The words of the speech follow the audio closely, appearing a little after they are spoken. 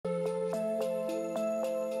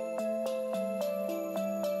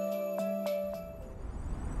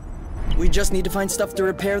We just need to find stuff to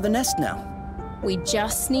repair the nest now. We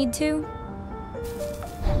just need to?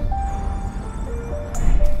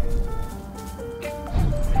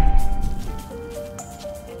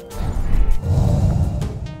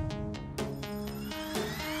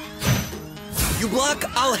 You block,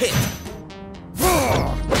 I'll hit.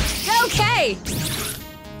 Okay!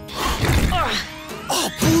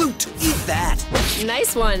 Oh, Bloot! Eat that!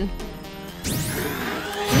 Nice one.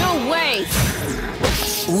 No way!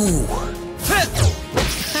 Ooh.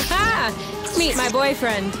 Haha! Meet my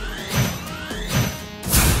boyfriend.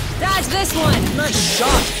 Dodge this one! Nice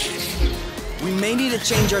shot! We may need to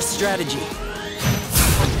change our strategy.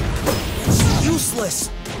 It's useless!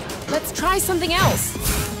 Let's try something else.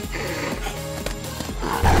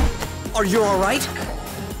 Are you alright?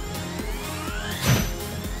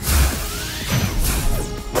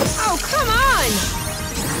 Oh, come on!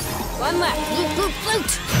 One left. Bloot, bloot,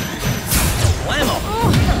 bloot! Whammo!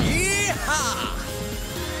 Oh. Yeehaw!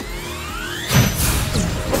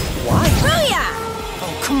 Why? Booyah!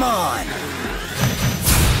 Oh, come on!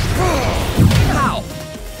 Ow!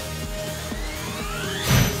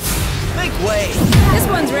 Make way! This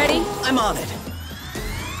one's ready. I'm on it.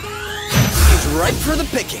 He's ripe for the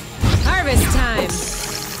picking. Harvest time.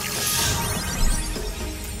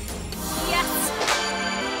 Yes!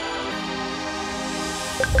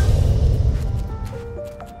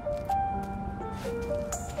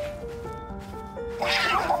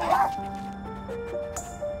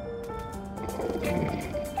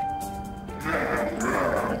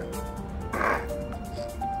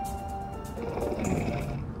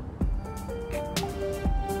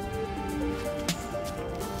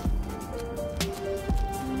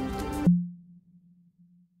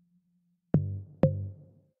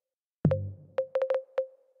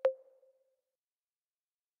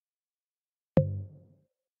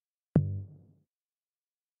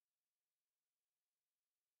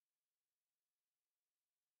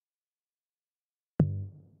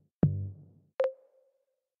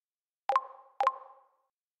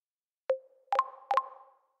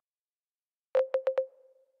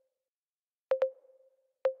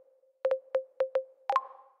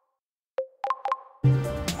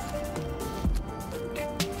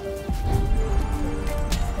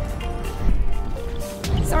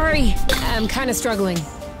 Sorry, I'm kind of struggling.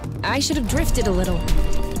 I should have drifted a little.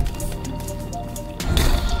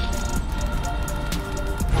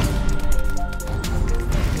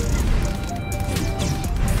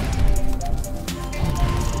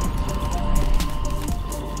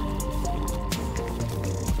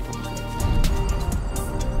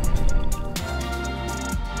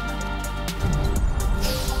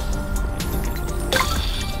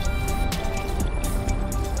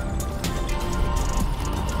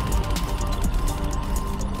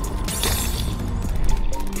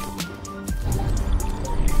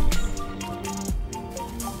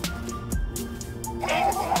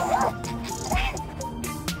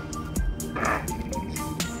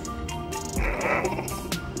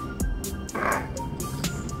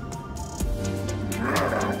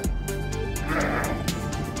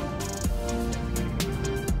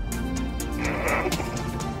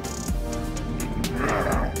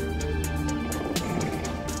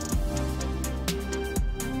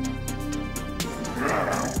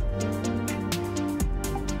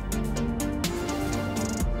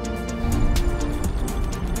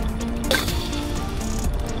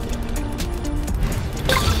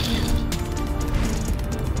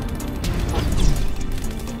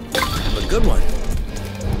 Good one.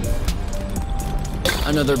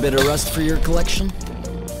 Another bit of rust for your collection?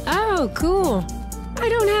 Oh, cool. I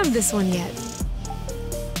don't have this one yet.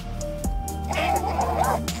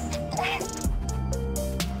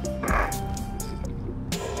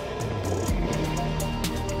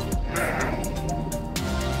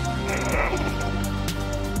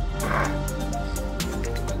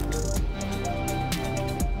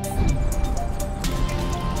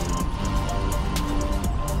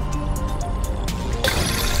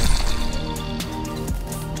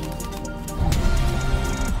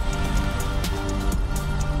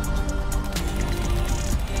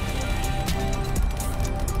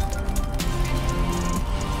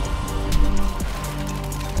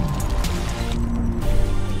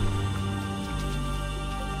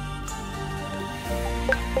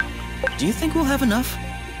 Do you think we'll have enough?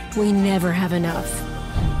 We never have enough.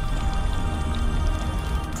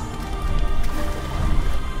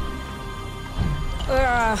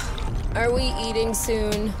 Are we eating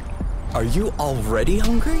soon? Are you already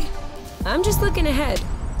hungry? I'm just looking ahead.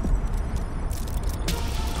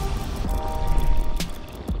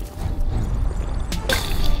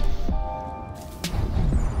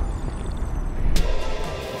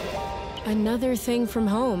 another thing from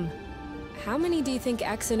home. How many do you think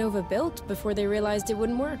Axonova built before they realized it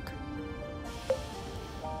wouldn't work?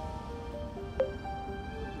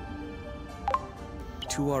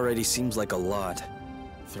 Two already seems like a lot.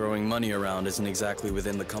 Throwing money around isn't exactly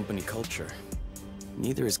within the company culture.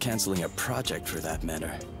 Neither is canceling a project for that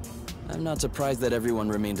matter. I'm not surprised that everyone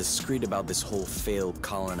remained discreet about this whole failed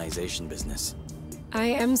colonization business. I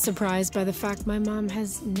am surprised by the fact my mom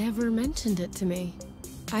has never mentioned it to me.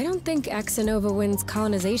 I don't think Axonova wins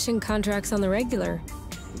colonization contracts on the regular.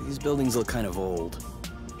 These buildings look kind of old.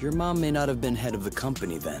 Your mom may not have been head of the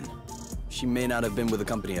company then. She may not have been with the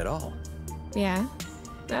company at all. Yeah,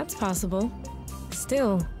 that's possible.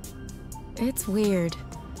 Still, it's weird.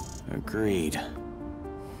 Agreed.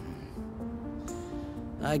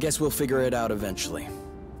 I guess we'll figure it out eventually.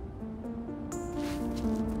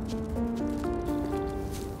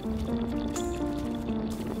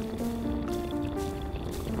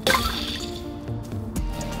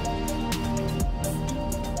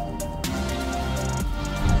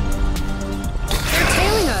 They're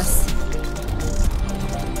tailing us!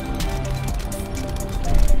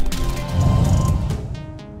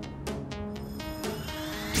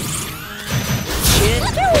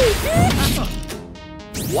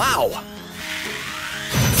 Wow!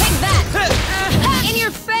 Take that! In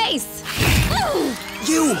your face!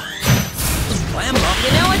 You! Clam up!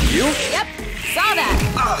 You know what? You? Yep, saw that!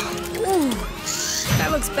 Ooh,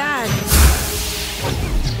 that looks bad.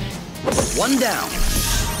 One down.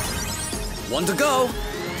 One to go.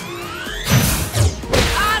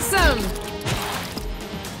 Awesome!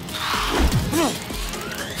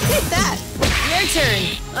 Take that! Your turn.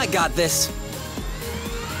 I got this.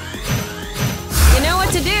 You know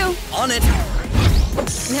what to do. On it.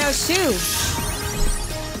 Now shoo.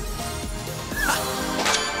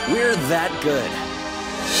 We're that good.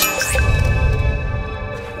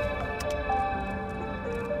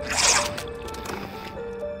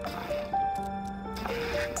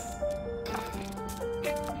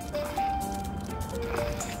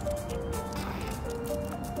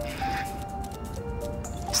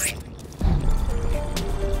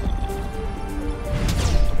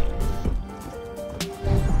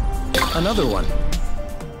 Another one.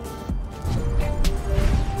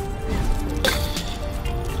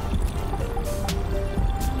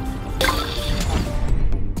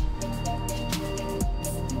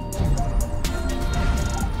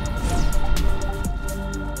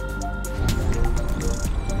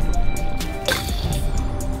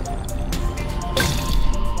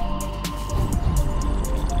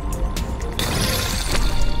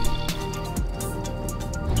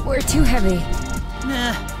 We're too heavy.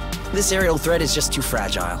 Nah. This aerial thread is just too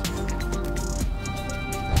fragile.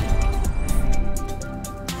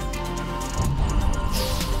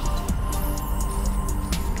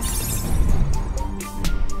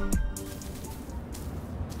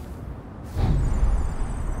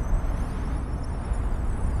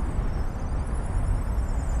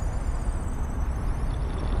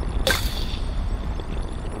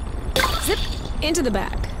 Zip into the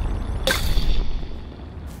bag.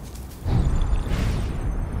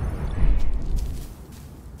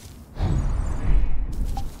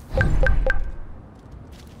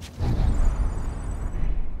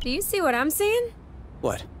 Do you see what I'm seeing?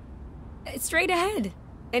 What? Straight ahead.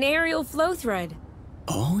 An aerial flow thread.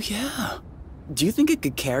 Oh, yeah. Do you think it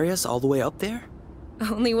could carry us all the way up there?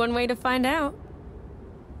 Only one way to find out.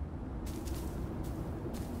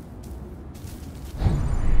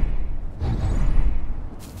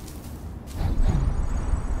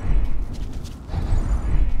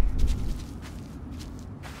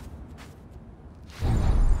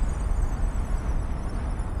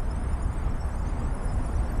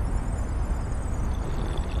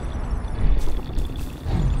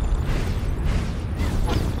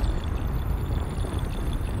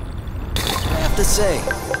 I have to say,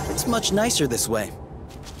 it's much nicer this way.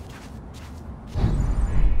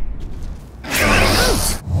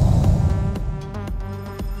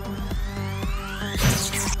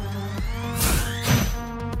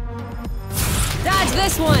 Dodge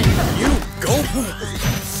this one! You go!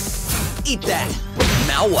 Eat that!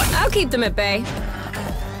 Now what? I'll keep them at bay.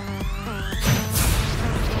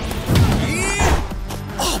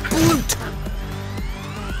 Oh, Bloot!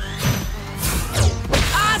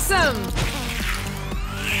 Awesome!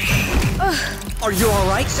 Are you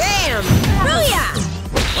alright? Bam! Booyah!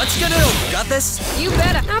 Let's get it over. Got this? You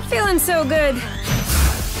bet. Not feeling so good.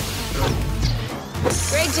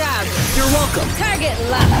 Great job. You're welcome. Target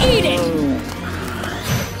lock. Eat it!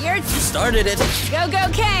 You started it. Go,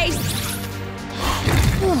 Kay!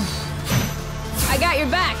 I got your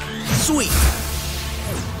back. Sweet.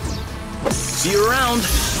 See you around.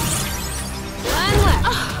 One left.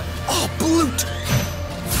 Oh, Bloot!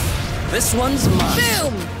 This one's mine.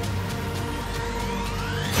 Boom!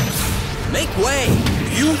 Make way!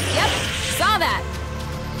 You Yep, saw that.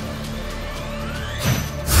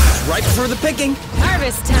 ripe for the picking.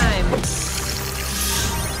 Harvest time.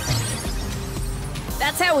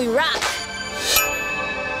 That's how we rock.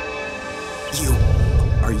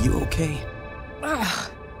 Are you okay?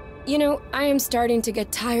 You know, I am starting to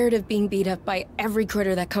get tired of being beat up by every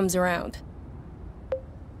critter that comes around.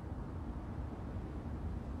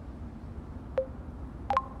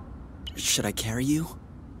 Should I carry you?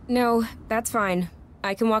 No, that's fine.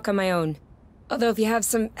 I can walk on my own. Although if you have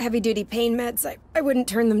some heavy-duty pain meds, I wouldn't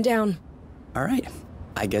turn them down. All right.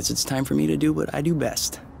 I guess it's time for me to do what I do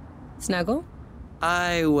best. Snuggle?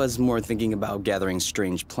 I was more thinking about gathering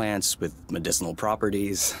strange plants with medicinal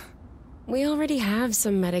properties. We already have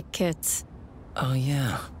some medic kits. Oh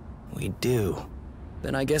yeah, we do.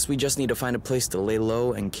 Then I guess we just need to find a place to lay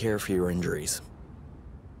low and care for your injuries.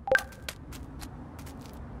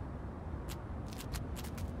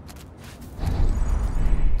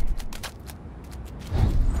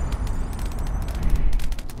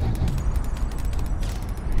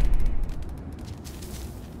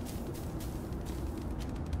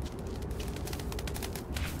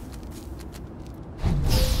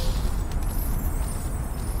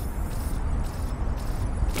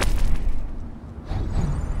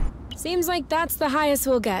 Seems like that's the highest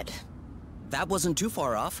we'll get. That wasn't too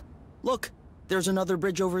far off. Look, there's another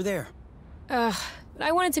bridge over there. But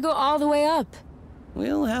I wanted to go all the way up.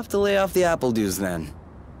 We'll have to lay off the apple dues then.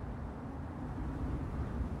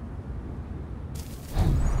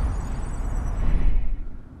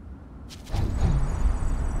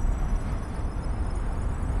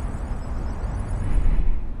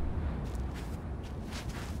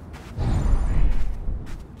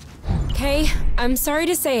 Okay, I'm sorry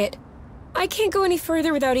to say it. I can't go any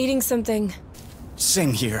further without eating something.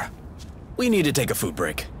 Same here. We need to take a food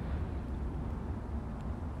break.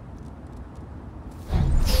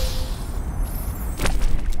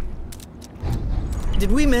 Did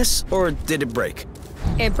we miss, or did it break?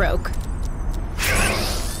 It broke.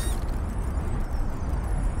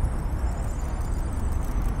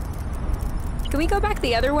 Can we go back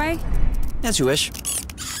the other way? As you wish.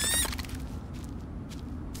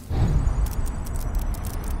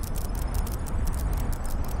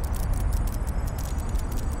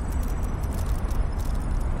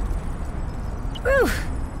 Whew!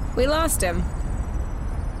 We lost him.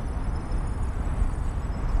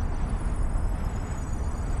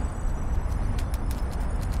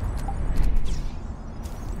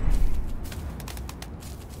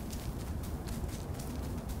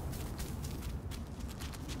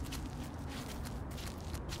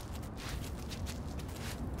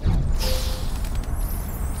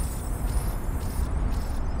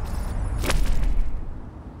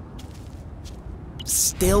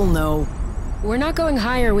 Still no. We're not going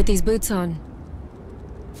higher with these boots on.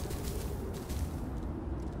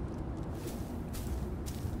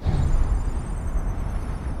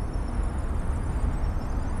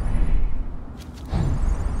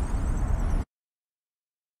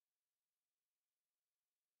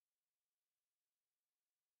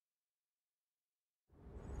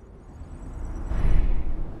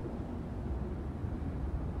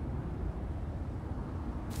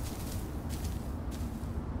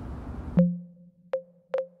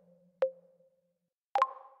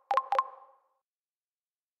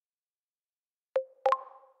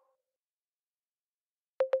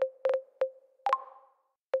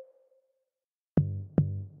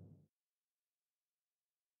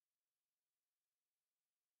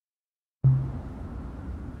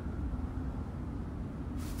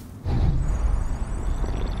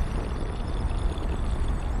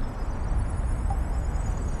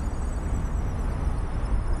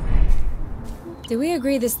 Do we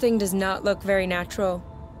agree this thing does not look very natural?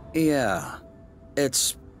 Yeah.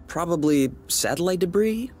 It's probably satellite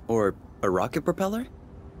debris, or a rocket propeller?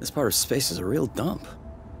 This part of space is a real dump.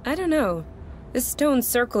 I don't know. This stone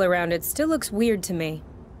circle around it still looks weird to me.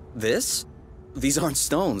 This? These aren't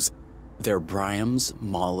stones. They're Bryums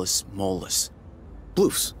Mollis Mollis.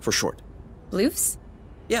 Bloofs, for short. Bloofs?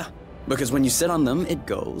 Yeah, because when you sit on them, it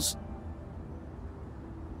goes...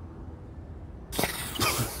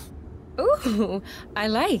 Ooh, I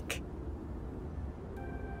like.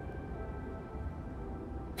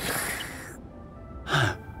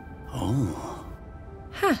 Oh.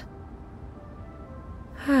 Huh.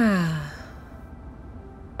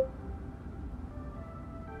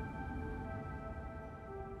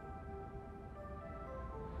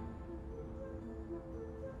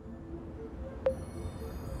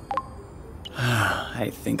 I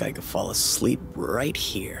think I could fall asleep right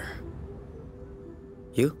here.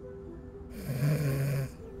 You?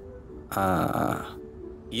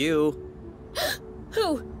 You?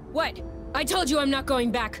 Who? What? I told you I'm not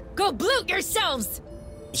going back. Go bloot yourselves!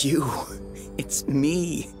 You. It's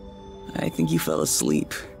me. I think you fell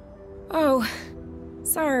asleep. Oh,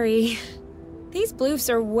 sorry. These bloofs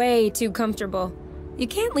are way too comfortable. You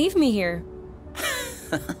can't leave me here.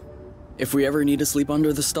 If we ever need to sleep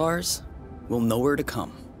under the stars, we'll know where to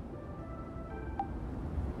come.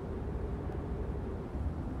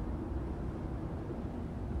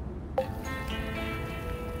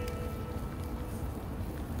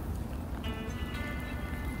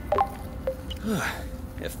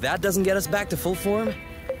 If that doesn't get us back to full form,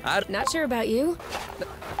 Not sure about you.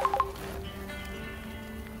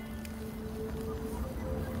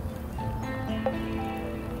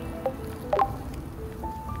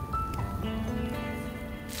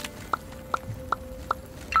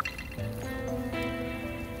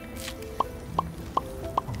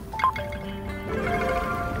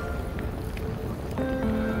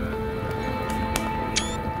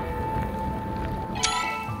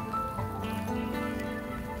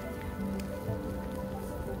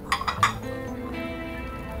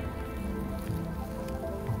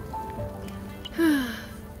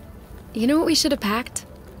 You know what we should have packed?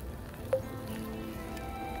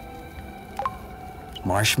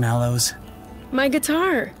 Marshmallows? My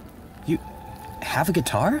guitar. You have a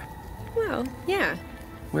guitar? Well, yeah.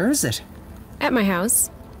 Where is it? At my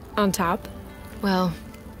house. On top. Well,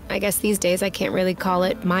 I guess these days I can't really call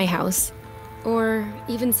it my house. Or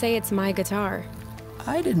even say it's my guitar.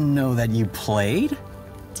 I didn't know that you played.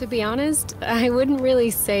 To be honest, I wouldn't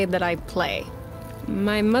really say that I play.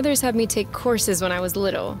 My mother's had me take courses when I was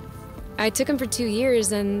little. I took them for 2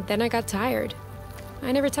 years and then I got tired.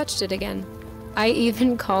 I never touched it again. I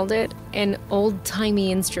even called it an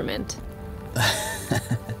old-timey instrument.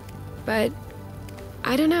 But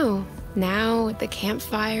I don't know. Now, with the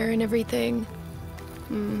campfire and everything,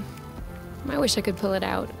 I wish I could pull it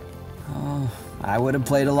out. Oh, I would have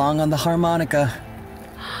played along on the harmonica.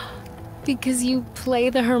 Because you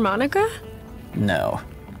play the harmonica? No.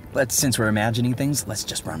 But since we're imagining things, let's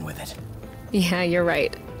just run with it. Yeah, you're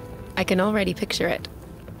right. I can already picture it.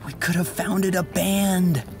 We could have founded a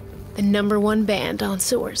band. The #1 band on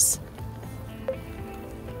Source.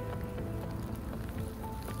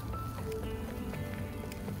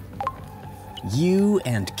 U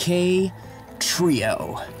and K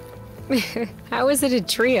Trio. How is it a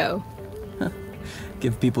trio?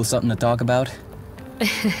 Give people something to talk about.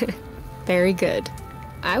 Very good.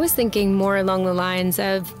 I was thinking more along the lines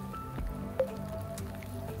of...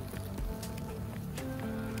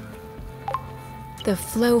 the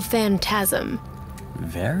Flow Phantasm.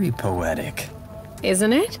 Very poetic.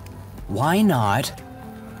 Isn't it? Why not?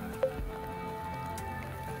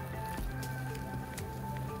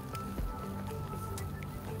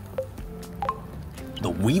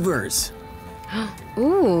 The Weavers.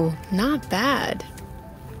 Ooh, not bad.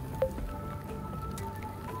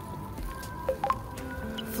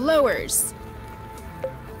 Flowers.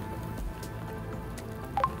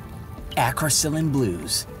 Acrocillin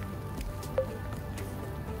Blues.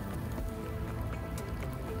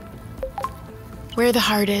 Where the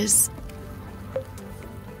heart is.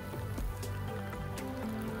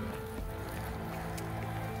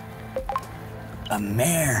 A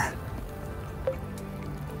mare.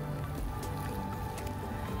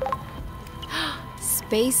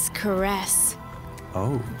 Space Caress.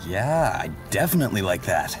 Oh, yeah, I definitely like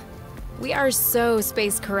that. We are so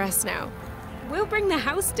Space Caress now. We'll bring the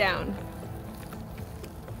house down.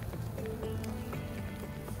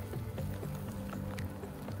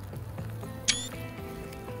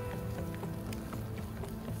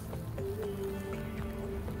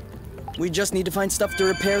 We just need to find stuff to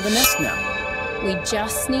repair the nest now. We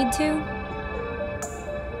just need to?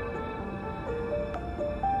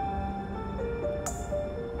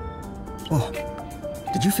 Oh,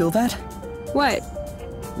 did you feel that? What?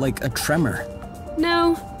 Like a tremor.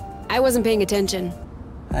 No, I wasn't paying attention.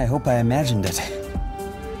 I hope I imagined it.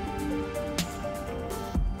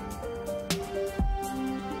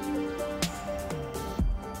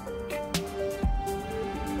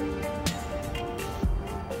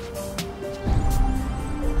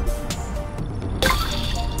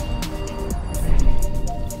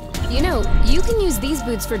 You know, you can use these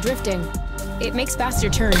boots for drifting. It makes faster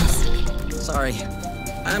turns. Sorry,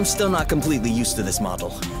 I'm still not completely used to this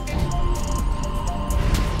model.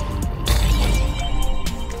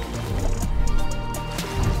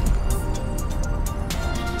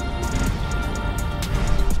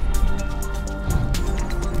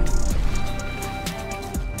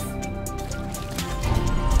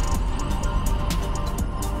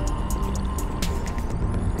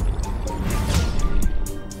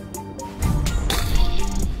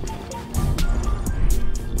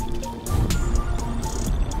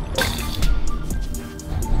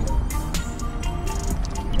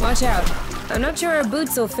 Watch out. I'm not sure our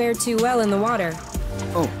boots will fare too well in the water.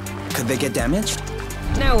 Oh, could they get damaged?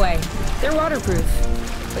 No way. They're waterproof.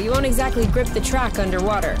 But you won't exactly grip the track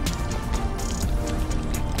underwater.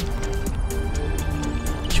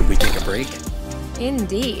 Should we take a break?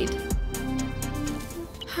 Indeed.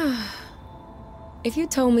 If you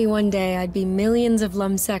told me one day I'd be millions of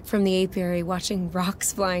lumsec from the apiary watching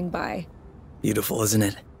rocks flying by, Beautiful, isn't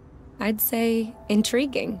it? I'd say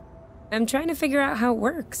intriguing. I'm trying to figure out how it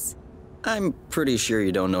works. I'm pretty sure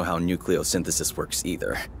you don't know how nucleosynthesis works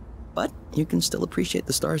either. But you can still appreciate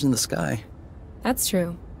the stars in the sky. That's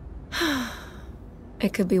true.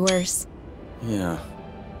 It could be worse. Yeah.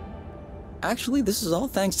 Actually, this is all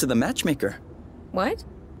thanks to the matchmaker. What?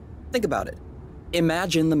 Think about it.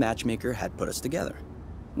 Imagine the matchmaker had put us together.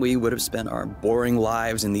 We would have spent our boring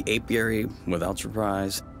lives in the apiary without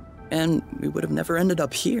surprise, and we would have never ended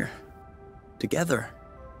up here, together,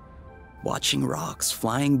 watching rocks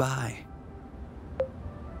flying by.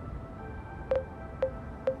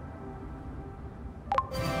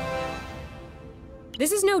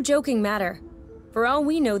 This is no joking matter. For all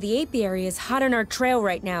we know, the apiary is hot on our trail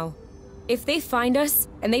right now. If they find us,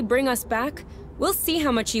 and they bring us back, we'll see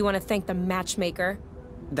how much you want to thank the matchmaker.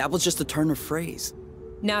 That was just a turn of phrase.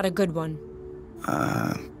 Not a good one.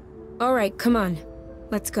 All right, come on.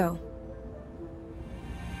 Let's go.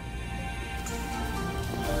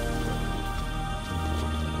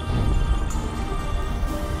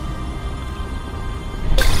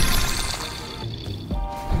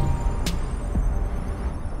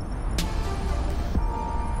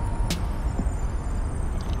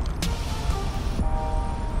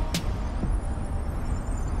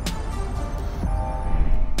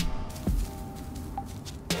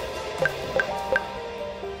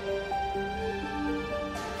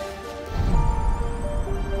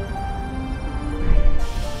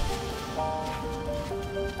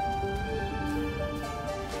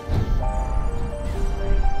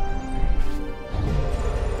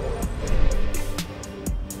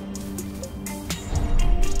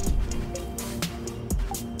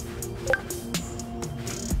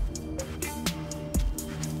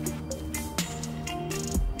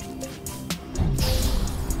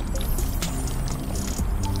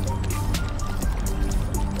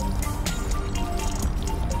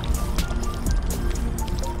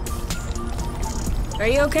 Are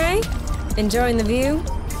you okay? Enjoying the view?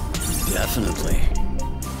 Definitely.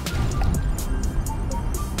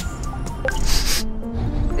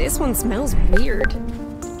 This one smells weird.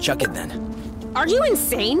 Chuck it then. Are you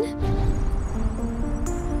insane?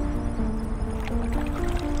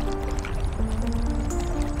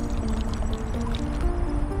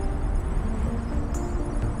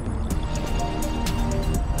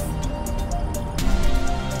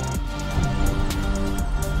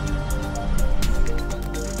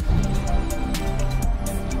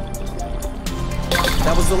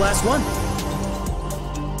 That was the last one.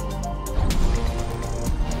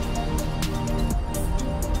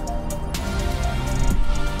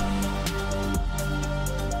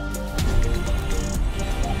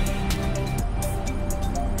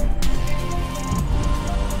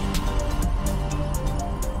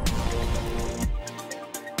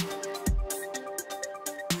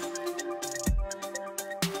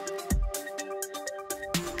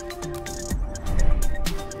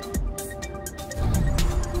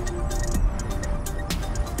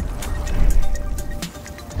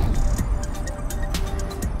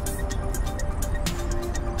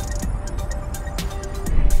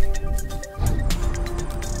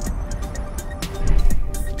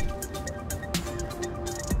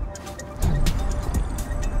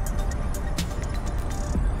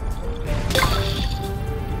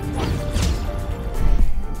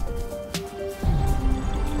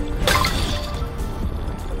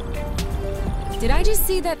 Did I just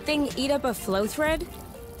see that thing eat up a flow thread?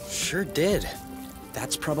 Sure did.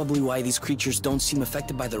 That's probably why these creatures don't seem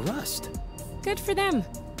affected by the rust. Good for them.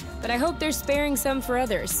 But I hope they're sparing some for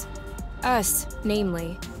others. Us,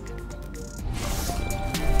 namely.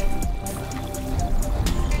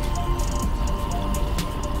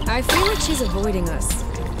 I feel like she's avoiding us.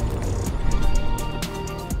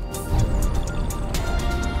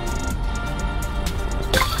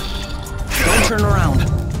 Don't turn around.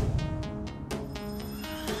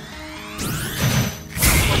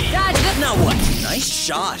 Dodge it! Now what? Nice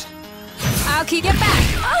shot. I'll keep it back!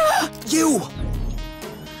 You!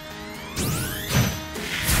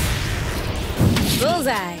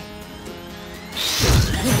 Bullseye!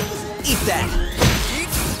 Eat that!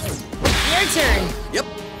 Your turn! Yep.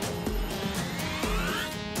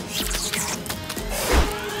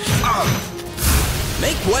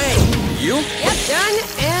 Make way! You? Yep. Done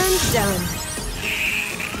and done.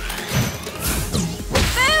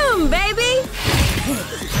 Boom, baby!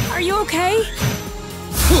 Are you okay?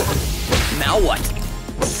 Now what?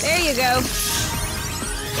 There you go.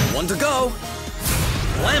 One to go.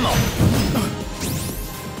 Blammo!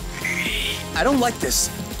 I don't like this.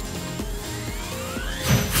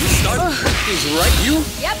 Start is right, you?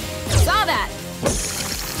 Yep, saw that.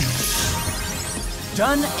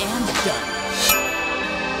 Done and done.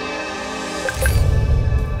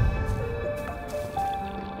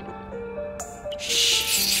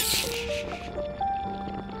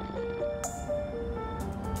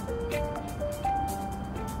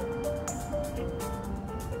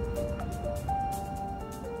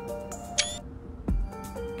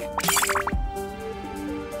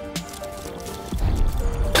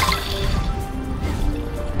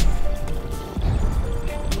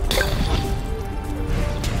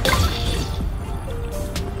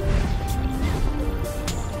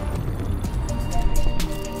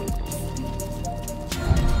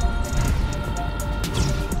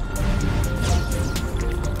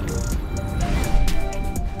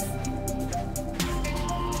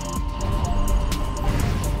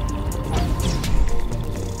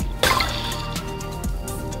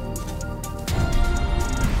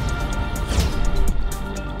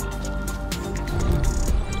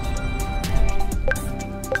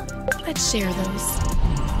 Let's share those.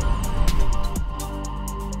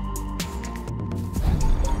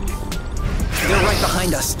 They're right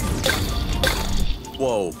behind us.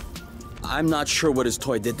 Whoa. I'm not sure what his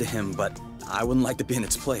toy did to him, but I wouldn't like to be in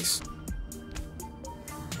its place.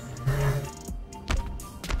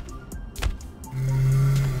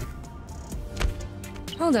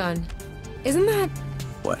 Hold on. Isn't that...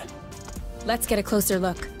 What? Let's get a closer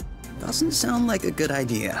look. Doesn't sound like a good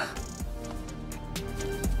idea.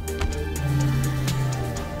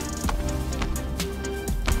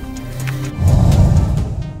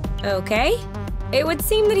 Okay. It would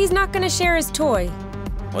seem that he's not gonna share his toy.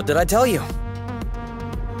 What did I tell you?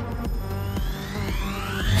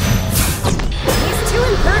 He's too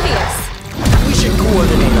impervious. We should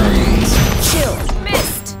coordinate our attacks. Chill.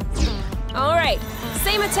 Missed. All right.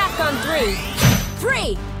 Same attack on 3.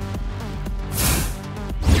 3!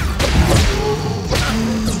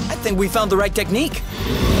 I think we found the right technique.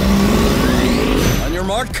 On your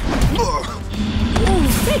mark. Ooh,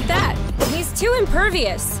 take that. He's too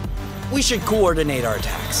impervious. We should coordinate our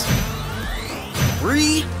attacks.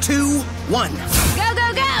 3, 2, 1. Go,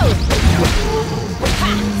 go, go!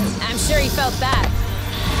 Ha! I'm sure he felt that.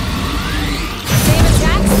 Same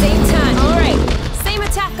attack, same time. All right. Same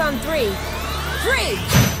attack on 3. 3!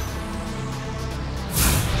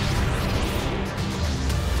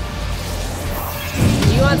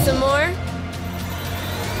 You want some more?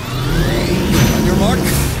 On your mark.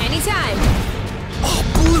 Anytime. Oh,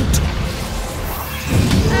 Bloot!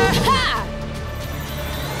 Aha!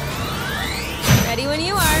 Ready when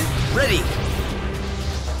you are. Ready.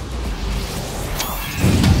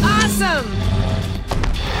 Awesome!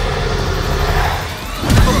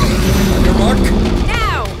 On your mark.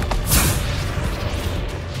 Now!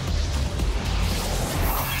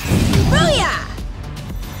 Booyah!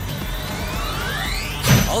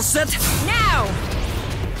 All set. Now!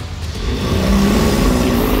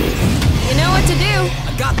 You know what to do.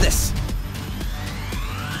 I got this.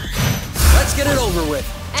 Let's get it over with.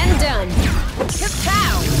 And done.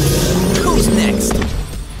 Kapow! Who's next?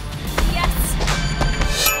 Yes!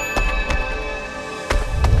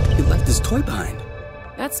 He left his toy behind.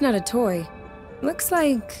 That's not a toy. Looks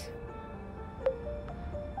like...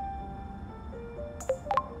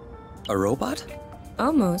 A robot?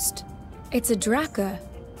 almost. It's a Draka.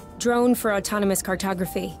 Drone for autonomous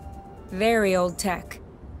cartography. Very old tech.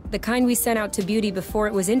 The kind we sent out to Beauty before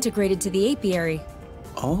it was integrated to the apiary.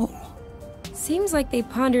 Oh. Seems like they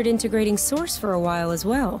pondered integrating Source for a while as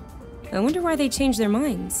well. I wonder why they changed their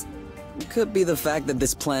minds. Could be the fact that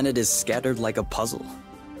this planet is scattered like a puzzle.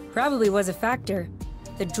 Probably was a factor.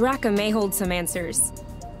 The Draka may hold some answers.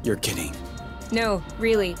 You're kidding. No,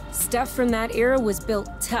 really. Stuff from that era was built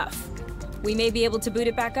tough. We may be able to boot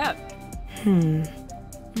it back up.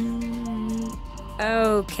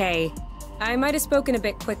 Okay. I might have spoken a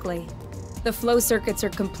bit quickly. The flow circuits are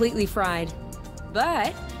completely fried.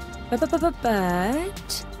 But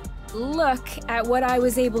look at what I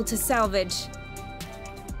was able to salvage.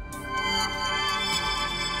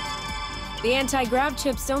 The anti-grav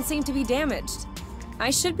chips don't seem to be damaged. I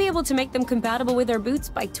should be able to make them compatible with our boots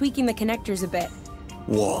by tweaking the connectors a bit.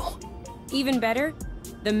 Whoa. Even better,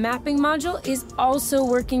 the mapping module is also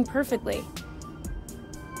working perfectly.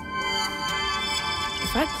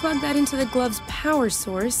 If I plug that into the glove's power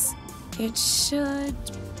source, It should...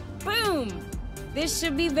 Boom! This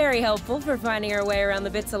should be very helpful for finding our way around the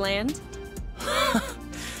bits of land.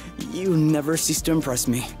 You never cease to impress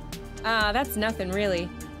me. Ah, that's nothing really.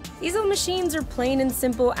 These old machines are plain and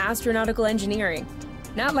simple astronautical engineering.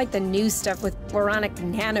 Not like the new stuff with boronic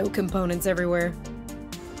nano components everywhere.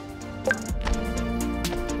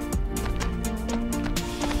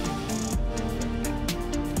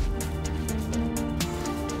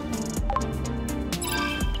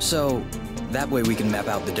 So, that way we can map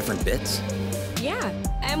out the different bits? Yeah,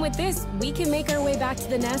 and with this, we can make our way back to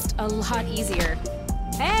the nest a lot easier.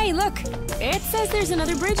 Hey, look! It says there's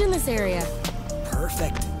another bridge in this area.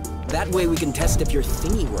 Perfect. That way we can test if your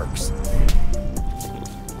thingy works.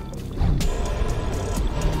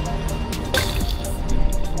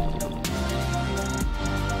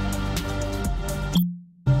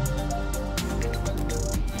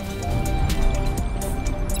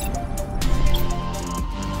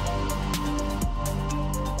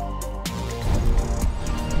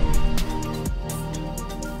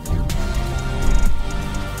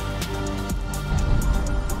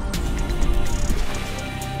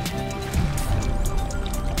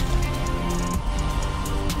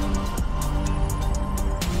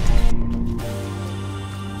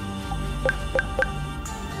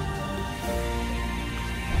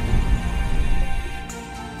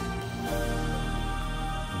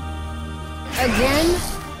 Again?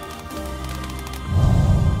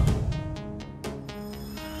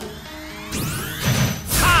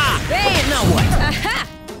 Ha! Bam! Now what? Aha!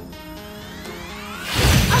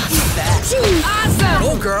 Eat that. Awesome!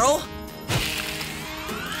 Go, girl!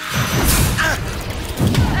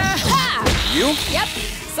 Aha! You? Yep,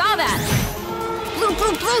 saw that. Bloop,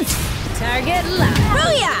 bloop, bloop. Target locked.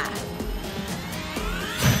 Booyah!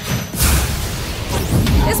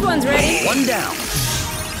 This one's ready. One down.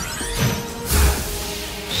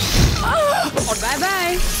 Oh,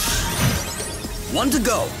 bye-bye. One to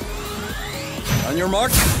go. On your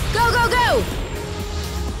mark. Go, go, go!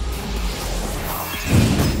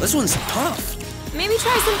 This one's tough. Maybe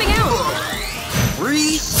try something out.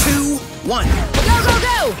 3, 2, 1. Go, go,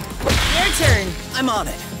 go! Your turn. I'm on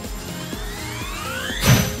it.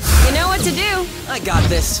 You know what to do. I got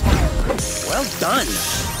this. Well done.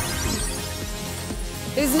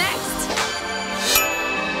 Who's next?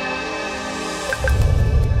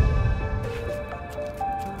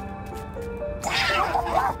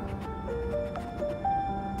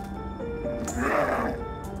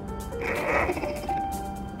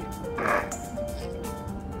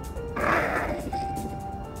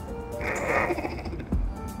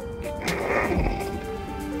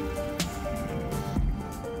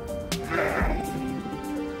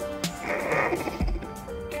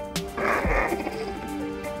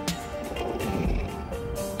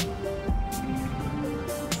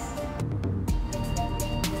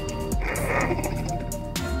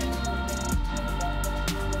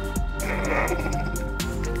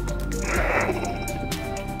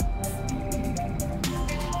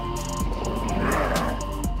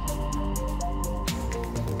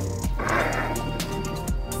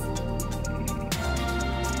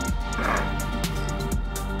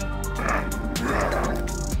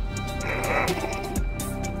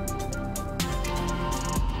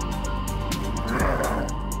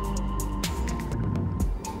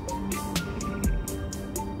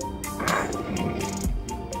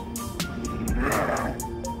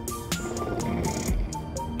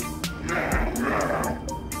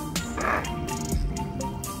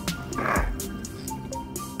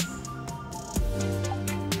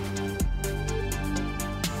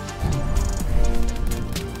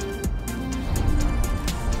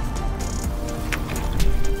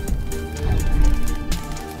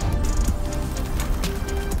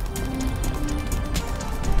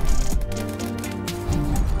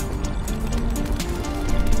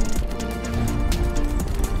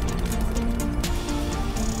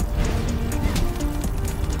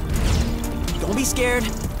 Don't be scared.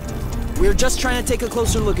 We're just trying to take a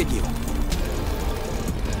closer look at you.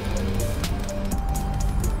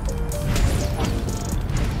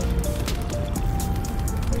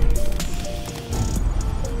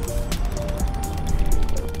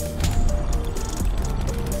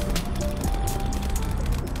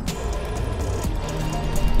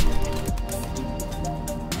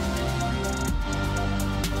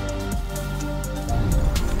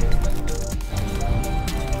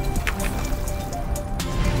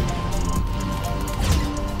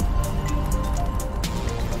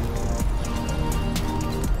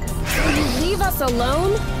 Leave us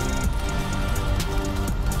alone?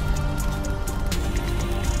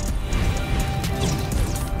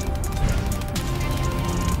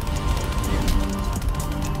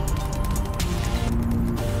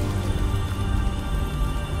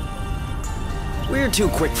 We're too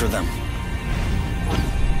quick for them.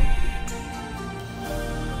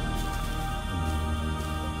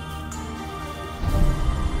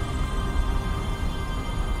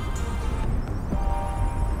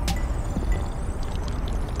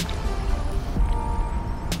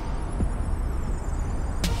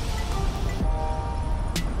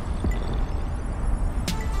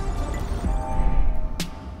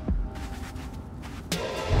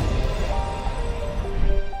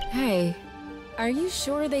 Hey, are you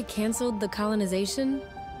sure they canceled the colonization?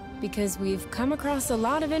 Because we've come across a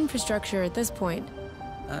lot of infrastructure at this point.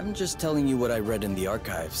 I'm just telling you what I read in the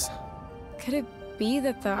archives. Could it be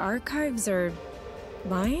that the archives are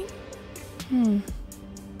lying?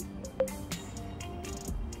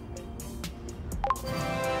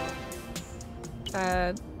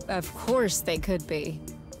 Of course they could be.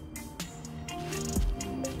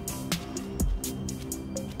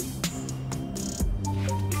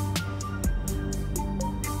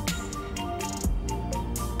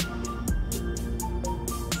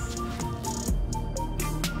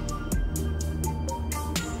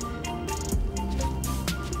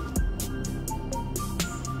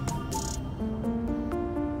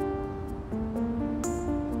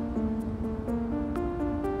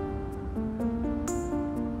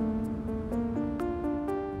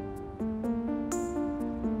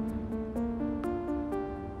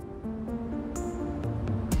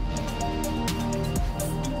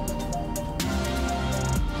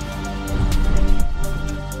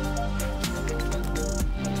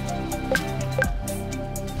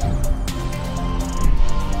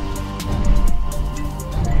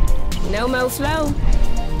 No mo flow.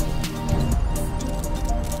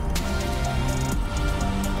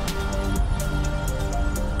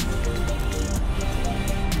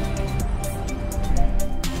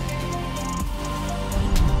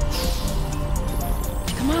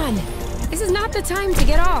 Come on. This is not the time to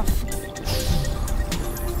get off.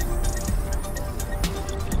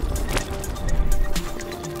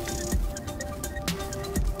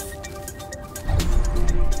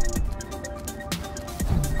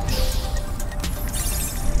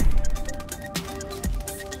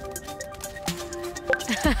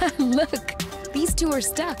 Look, these two are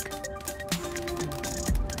stuck.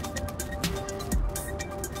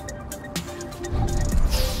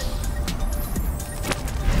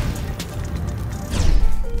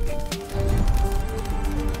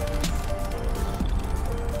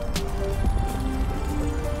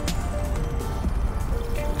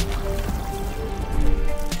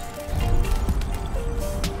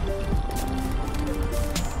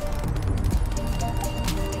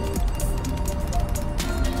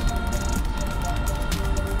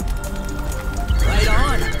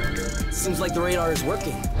 Seems like the radar is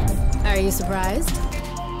working. Are you surprised?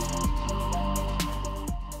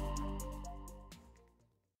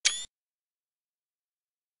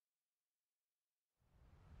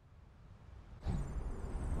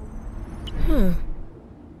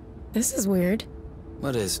 This is weird.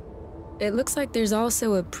 What is? It looks like there's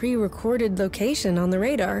also a pre-recorded location on the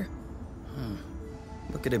radar.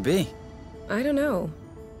 What could it be? I don't know.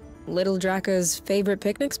 Little Draco's favorite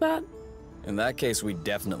picnic spot? In that case, we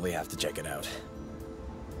definitely have to check it out.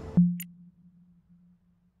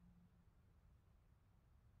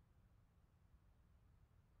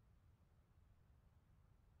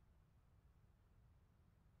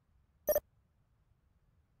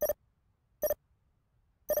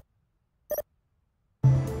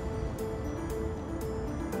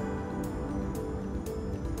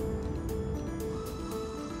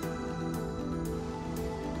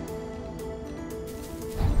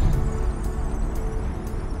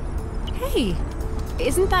 Hey,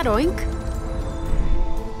 isn't that Oink?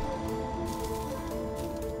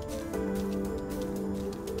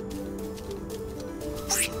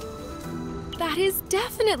 That is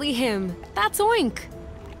definitely him. That's Oink.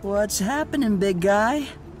 What's happening, big guy?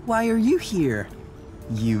 Why are you here?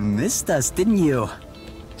 You missed us, didn't you?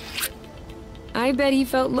 I bet he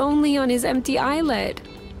felt lonely on his empty islet.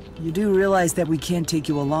 You do realize that we can't take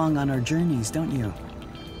you along on our journeys, don't you?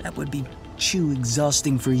 That would be too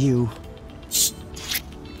exhausting for you.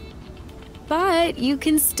 But you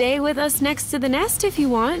can stay with us next to the nest if you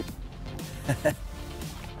want.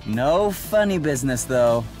 No funny business,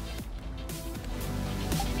 though.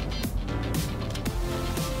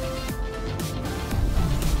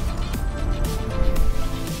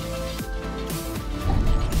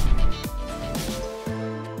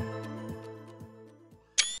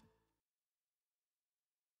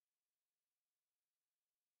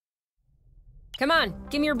 Come on,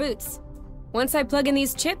 give me your boots. Once I plug in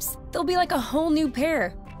these chips, they'll be like a whole new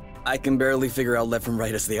pair. I can barely figure out left from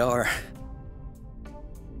right as they are.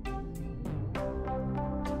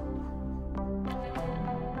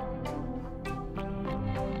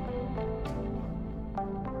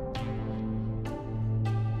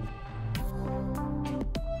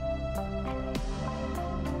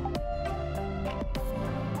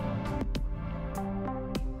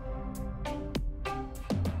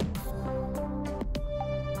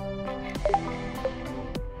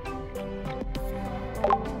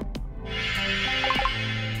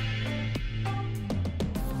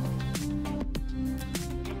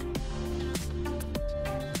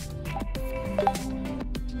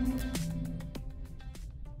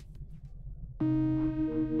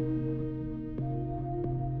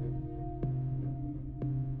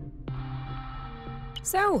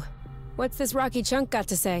 So, what's this rocky chunk got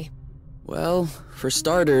to say? Well, for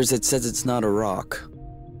starters, it says it's not a rock.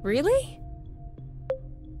 Really?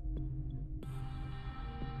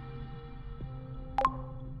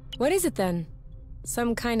 What is it then?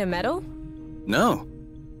 Some kind of metal? No,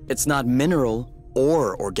 it's not mineral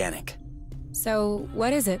or organic. So,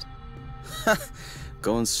 what is it?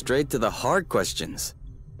 Going straight to the hard questions.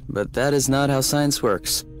 But that is not how science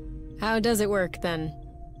works. How does it work then?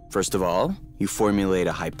 First of all, you formulate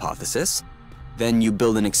a hypothesis. Then you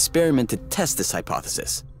build an experiment to test this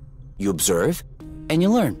hypothesis. You observe, and you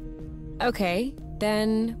learn. Okay,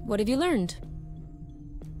 then what have you learned?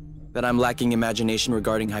 That I'm lacking imagination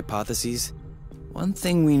regarding hypotheses? One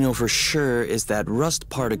thing we know for sure is that rust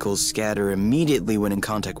particles scatter immediately when in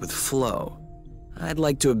contact with flow. I'd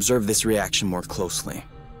like to observe this reaction more closely.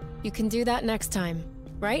 You can do that next time.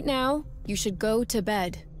 Right now, you should go to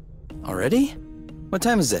bed. Already? What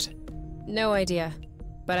time is it? No idea.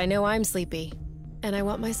 But I know I'm sleepy. And I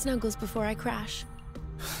want my snuggles before I crash.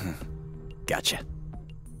 Gotcha.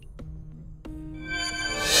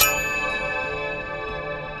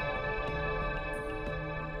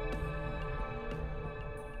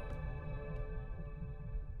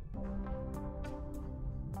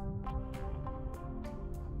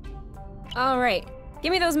 All right,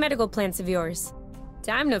 give me those medical plants of yours.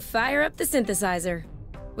 Time to fire up the synthesizer.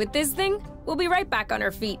 With this thing, we'll be right back on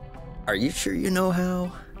our feet. Are you sure you know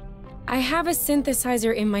how? I have a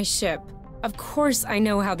synthesizer in my ship. Of course I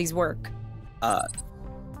know how these work.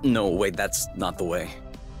 No, wait, that's not the way.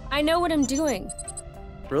 I know what I'm doing.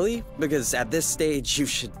 Really? Because at this stage, you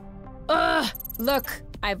should... Ugh! Look,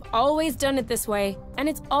 I've always done it this way, and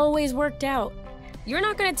it's always worked out. You're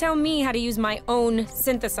not gonna tell me how to use my own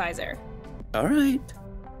synthesizer. All right.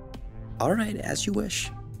 All right, as you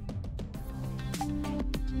wish.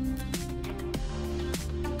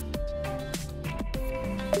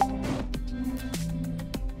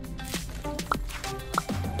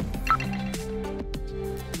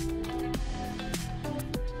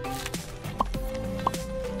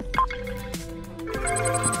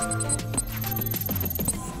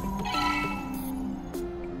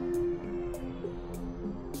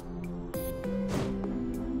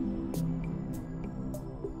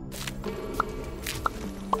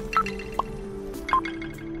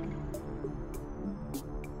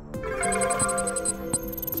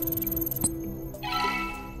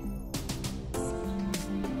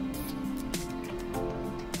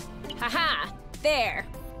 Haha! There!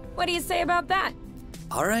 What do you say about that?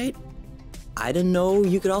 All right. I didn't know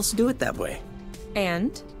you could also do it that way.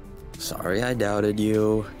 And? Sorry, I doubted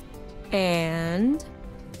you. And?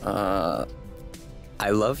 I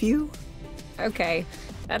love you? Okay,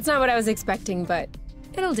 that's not what I was expecting, but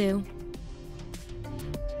it'll do.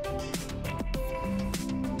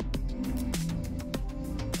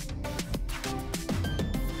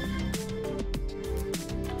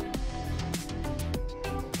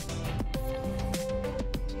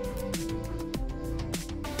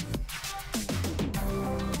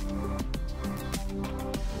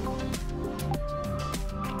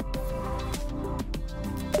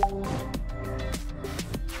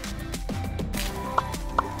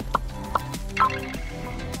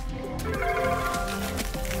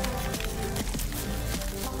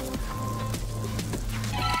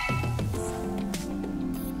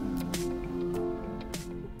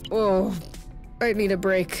 Oh, I need a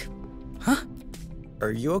break. Huh?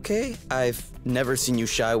 Are you okay? I've never seen you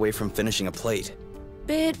shy away from finishing a plate.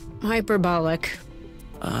 Bit hyperbolic.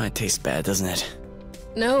 It tastes bad, doesn't it?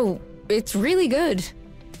 No, it's really good.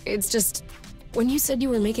 It's just, when you said you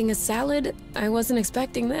were making a salad, I wasn't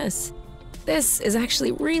expecting this. This is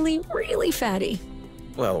actually really, really fatty.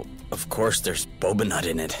 Well, of course there's boba nut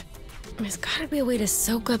in it. There's gotta be a way to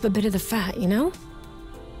soak up a bit of the fat, you know?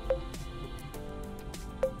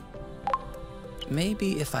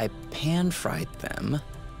 Maybe if I pan-fried them,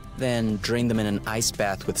 then drain them in an ice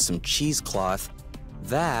bath with some cheesecloth,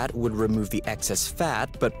 that would remove the excess fat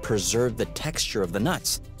but preserve the texture of the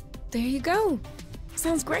nuts. There you go.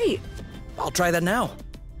 Sounds great. I'll try that now.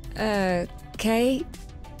 Kay,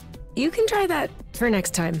 you can try that for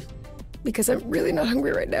next time, because I'm really not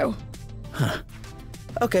hungry right now. Huh.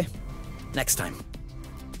 Okay, next time.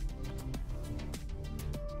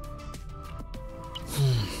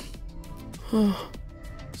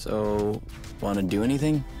 So, wanna do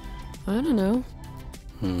anything? I don't know.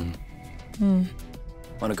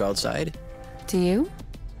 Wanna go outside? Do you?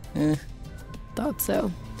 Eh, Thought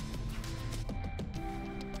so.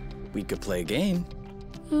 we could play a game.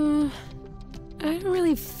 I don't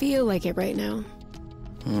really feel like it right now.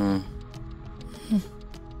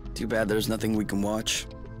 Too bad there's nothing we can watch.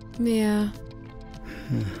 Yeah.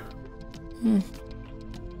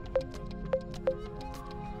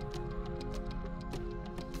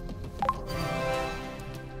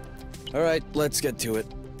 All right, let's get to it.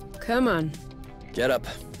 Come on. Get up.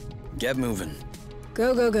 Get moving.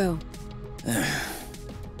 Go, go, go.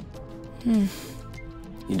 You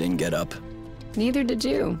didn't get up. Neither did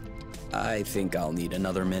you. I think I'll need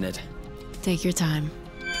another minute. Take your time.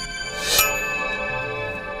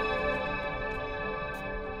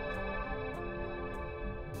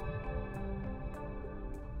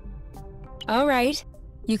 All right.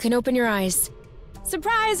 You can open your eyes.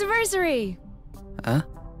 Surprise anniversary! Huh?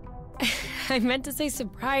 I meant to say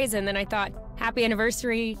surprise, and then I thought, happy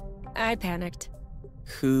anniversary. I panicked.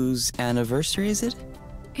 Whose anniversary is it?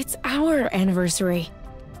 It's our anniversary.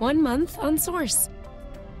 1 month on Source.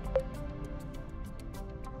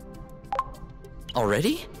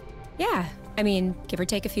 Already? Yeah, I mean, give or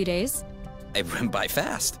take a few days. It went by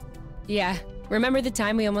fast. Yeah, remember the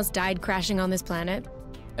time we almost died crashing on this planet?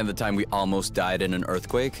 And the time we almost died in an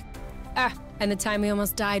earthquake? Ah, and the time we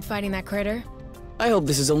almost died fighting that critter? I hope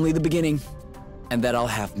this is only the beginning, and that I'll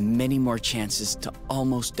have many more chances to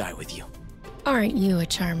almost die with you. Aren't you a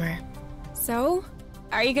charmer? So,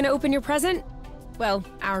 are you gonna open your present? Well,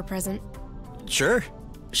 our present. Sure.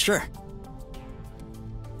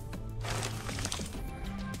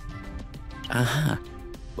 Uh-huh.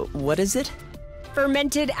 What is it?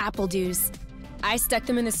 Fermented apple dews. I stuck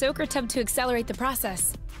them in the soaker tub to accelerate the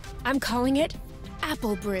process. I'm calling it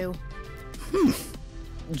Apple Brew.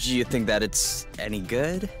 Do you think that it's any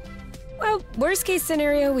good? Well, worst case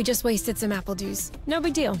scenario, we just wasted some apple dews. No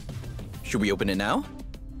big deal. Should we open it now?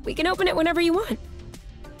 We can open it whenever you want.